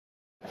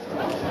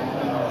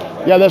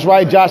Yeah, that's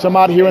right, Josh. I'm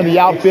out here in the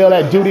outfield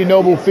at Dudy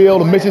Noble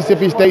Field,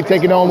 Mississippi State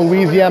taking on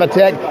Louisiana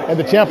Tech in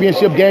the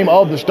championship game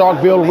of the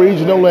Starkville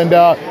Regional. And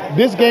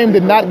this game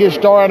did not get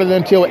started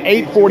until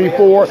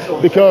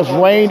 8:44 because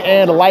rain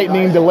and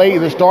lightning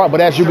delayed the start.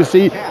 But as you can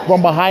see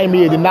from behind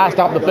me, it did not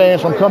stop the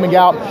fans from coming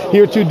out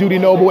here to Dudy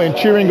Noble and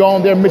cheering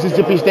on their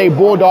Mississippi State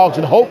Bulldogs.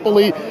 And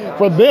hopefully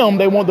for them,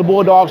 they want the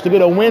Bulldogs to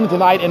get a win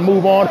tonight and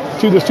move on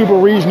to the Super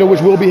Regional,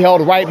 which will be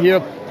held right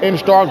here in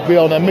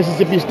Starkville. Now,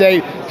 Mississippi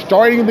State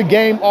starting the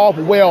game off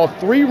well.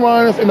 3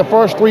 runs in the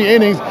first 3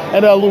 innings,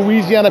 and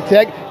Louisiana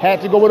Tech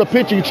had to go with a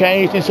pitching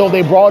change, and so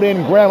they brought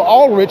in Graham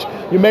Aldrich.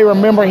 You may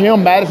remember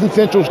him, Madison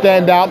Central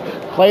standout,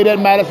 played at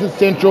Madison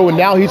Central, and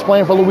now he's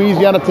playing for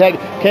Louisiana Tech.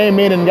 Came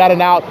in and got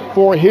an out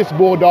for his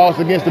Bulldogs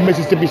against the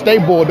Mississippi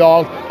State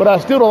Bulldogs. But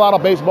still a lot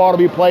of baseball to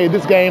be played.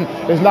 This game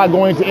is not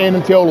going to end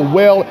until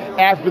well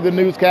after the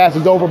newscast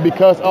is over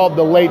because of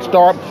the late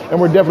start.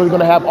 And we're definitely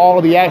going to have all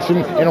of the action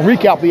and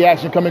recap the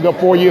action coming up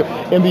for you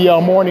in the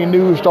morning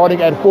news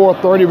starting at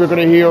 4:30. We're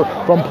going to hear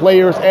from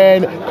players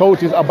and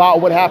coaches about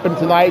what happened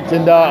tonight,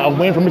 and a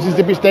win for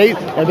Mississippi State,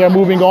 and they're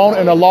moving on,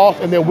 and a loss,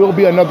 and there will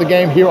be another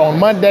game here on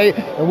Monday,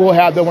 and we'll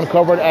have that one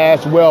covered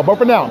as well. But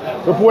for now,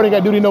 reporting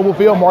at Dudy Noble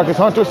Field, Marcus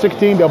Hunter,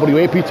 16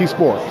 WAPT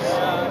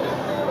Sports.